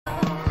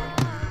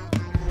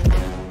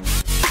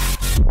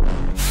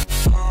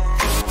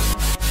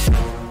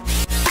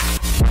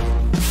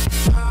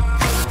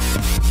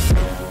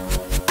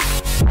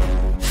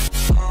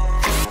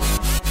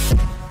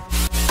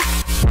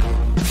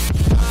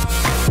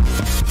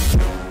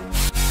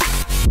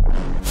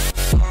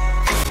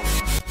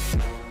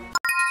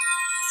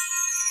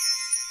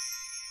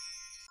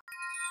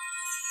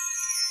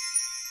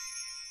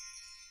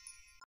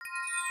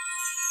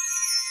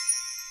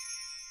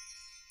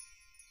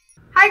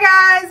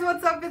Hi guys,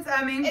 what's up? It's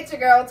Emmy. It's your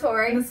girl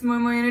Tori. This is Moi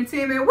Moi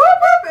Entertainment. Whoop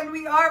whoop! And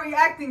we are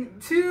reacting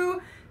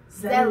to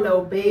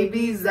Zelo,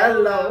 baby,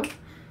 Zelo.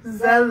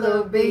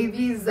 Zelo,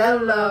 baby,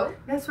 Zelo.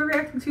 Yes, we're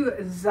reacting to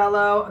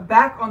Zelo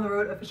Back on the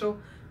Road official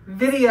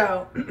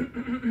video.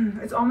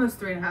 It's almost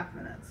 3.5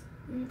 minutes.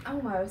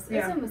 Almost.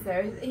 Yeah. It's almost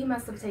there. He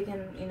must have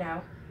taken, you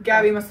know.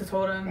 Gabby must have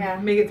told him, yeah,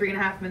 make it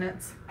 3.5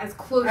 minutes. As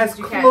close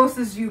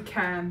as you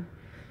can.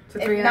 To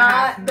if 3.5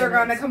 not, minutes. they're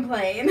gonna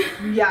complain.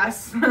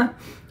 Yes.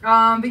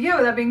 But yeah,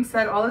 with that being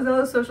said, all of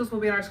Zelo's socials will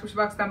be in our description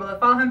box down below.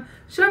 Follow him,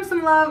 show him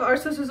some love. Our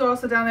socials are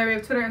also down there. We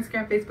have Twitter,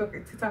 Instagram, Facebook,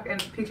 TikTok, and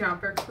Patreon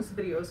for exclusive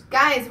videos.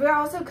 Guys, we're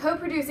also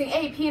co-producing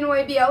a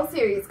PNOA BL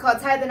series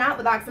called Tie the Knot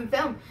with Oxen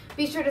Film.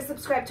 Be sure to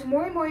subscribe to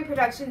Mori Mori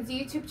Productions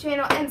YouTube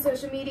channel and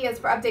social medias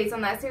for updates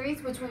on that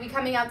series, which will be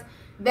coming out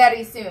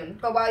very soon.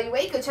 But while you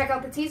wait, go check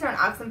out the teaser on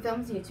Oxen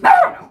Film's YouTube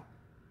channel.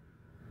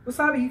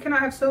 Wasabi, you cannot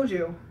have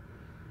soju.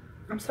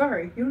 I'm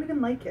sorry, you don't even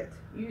like it.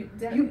 You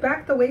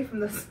backed away from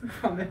this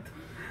it.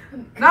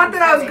 Not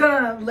that I was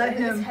gonna let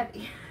him.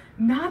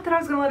 Not that I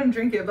was gonna let him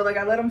drink it, but like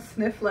I let him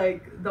sniff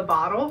like the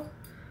bottle,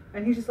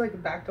 and he just like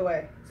backed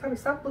away. Sorry,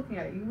 stop looking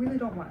at it. You really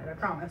don't want it. I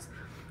promise.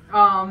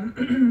 But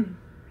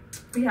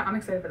yeah, I'm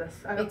excited for this.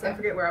 I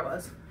forget where I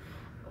was.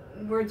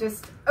 We're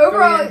just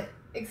overall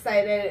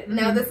excited. Mm-hmm.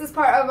 Now this is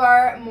part of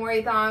our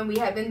Mori-thon. We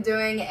have been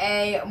doing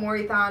a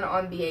Mori-thon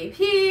on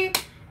BAP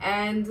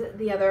and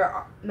the other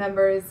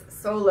members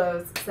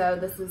solos. So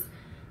this is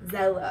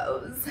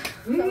Zelo's.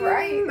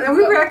 Right? And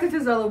we reacted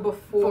to Zelo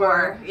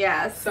before.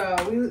 Yes. So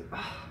we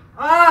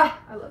I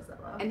love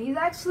Zelo. And he's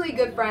actually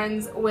good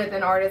friends with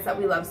an artist that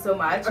we love so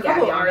much. A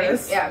couple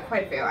artists. Yeah,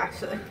 quite a few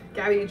actually.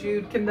 Gabby,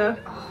 Jude, Kinda.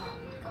 Oh.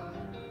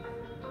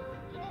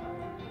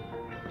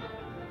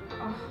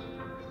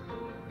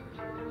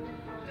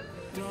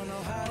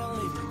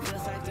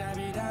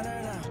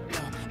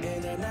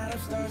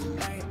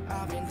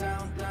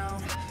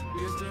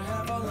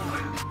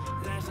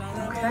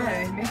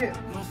 Okay, make it.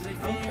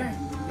 Okay.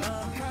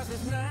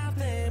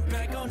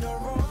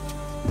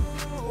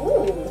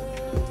 Ooh.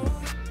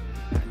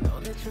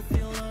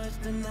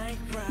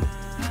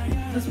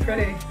 That's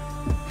pretty.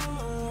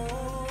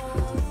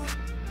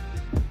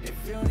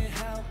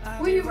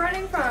 Who are you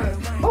running from?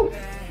 Oh.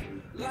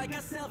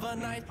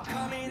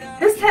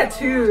 His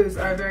tattoos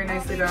are very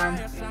nicely done.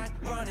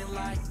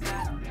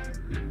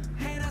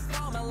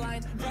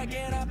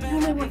 You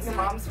only want your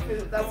mom's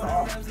food, that's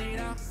all.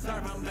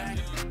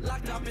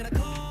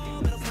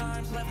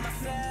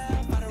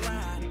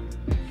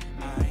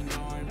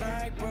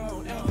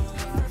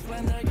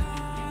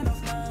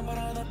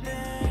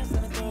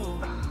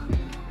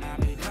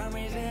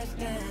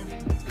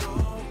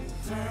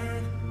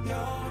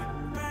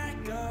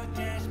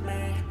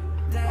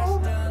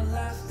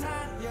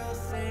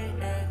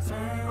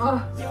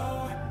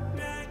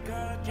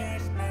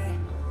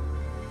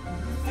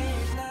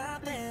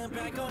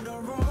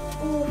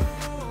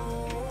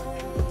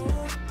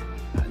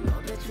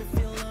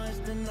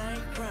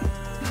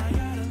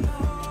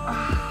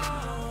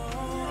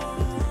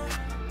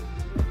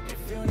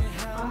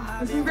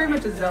 This is very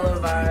much a Zelo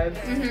vibe.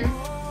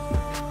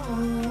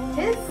 Mm-hmm.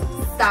 His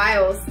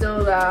style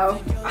still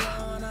though.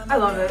 I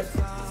love it.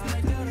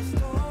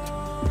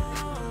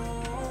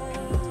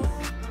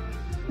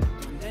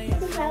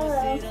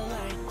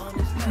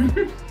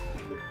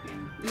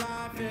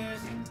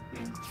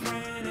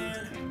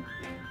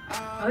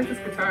 I like this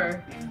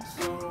guitar.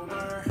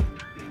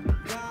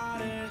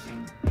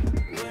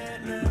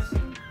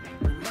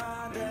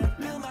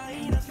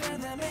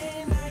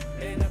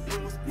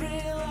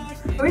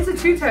 Oh, it's a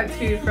tree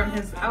tattoo from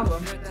his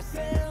album.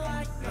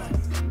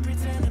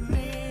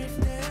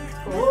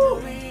 Ooh.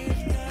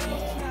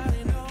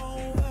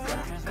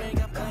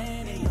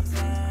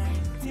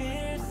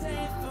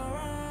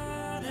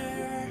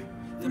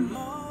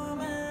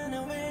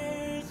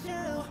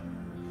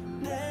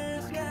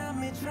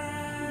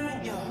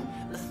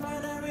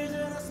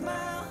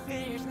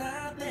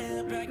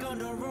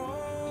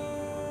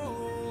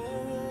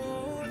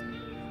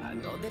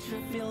 That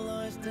you feel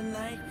lost the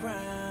night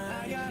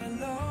ride. I gotta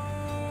know.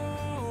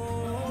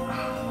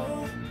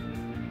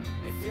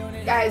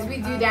 Guys, we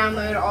do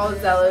download all of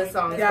Zelo's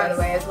songs, by the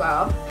way, as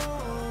well.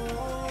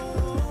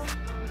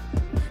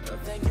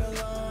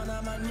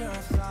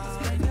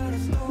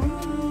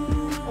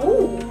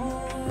 Ooh.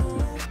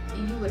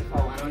 You would have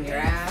fallen on your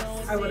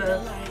ass. I would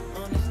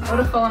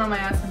have fallen on my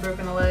ass and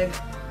broken a leg.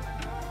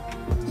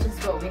 It's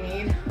just what we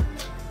need.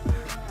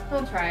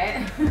 We'll try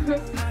it.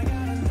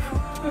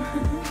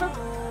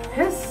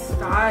 His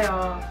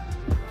style.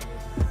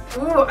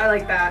 Ooh, I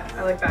like that.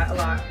 I like that a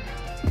lot.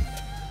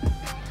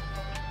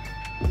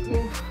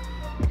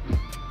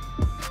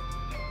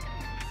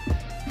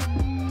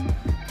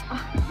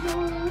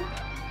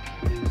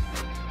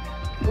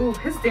 Ooh,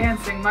 his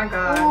dancing, my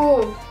God.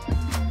 Ooh.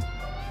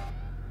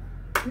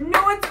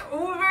 No, it's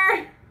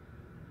over.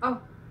 Oh.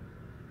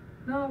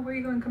 No, where are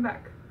you going? Come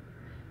back.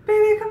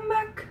 Baby, come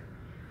back.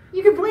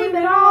 You can blame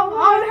it all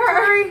on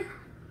her.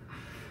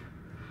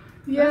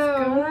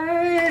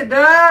 Good.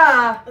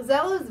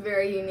 Zelo is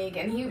very unique,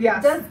 and he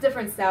does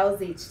different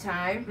styles each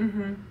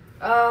time.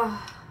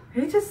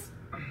 He just.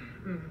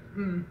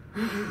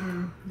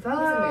 He's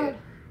a mood.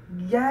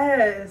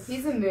 Yes.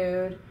 He's a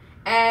mood.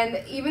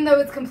 And even though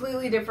it's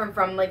completely different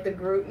from like the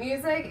group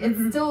music,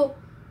 it's still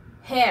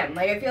him.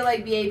 Like I feel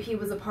like BAP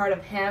was a part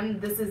of him.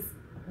 This is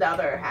the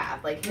other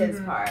half, like his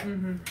part.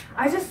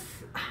 I'm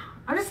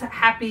just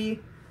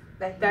happy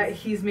that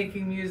he's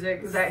making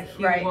music that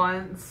he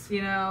wants,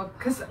 you know?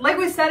 Because like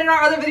we said in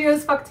our other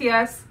videos, fuck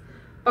TS,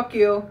 fuck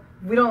you,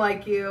 we don't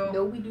like you.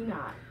 No, we do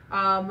not.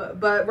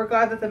 But we're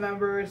glad that the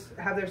members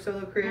have their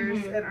solo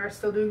careers and are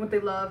still doing what they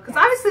love. Because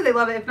obviously they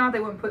love it. If not, they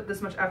wouldn't put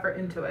this much effort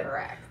into it.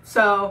 Correct.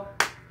 So,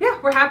 yeah,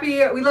 we're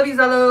happy. We love you,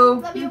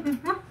 Zelo. Love you.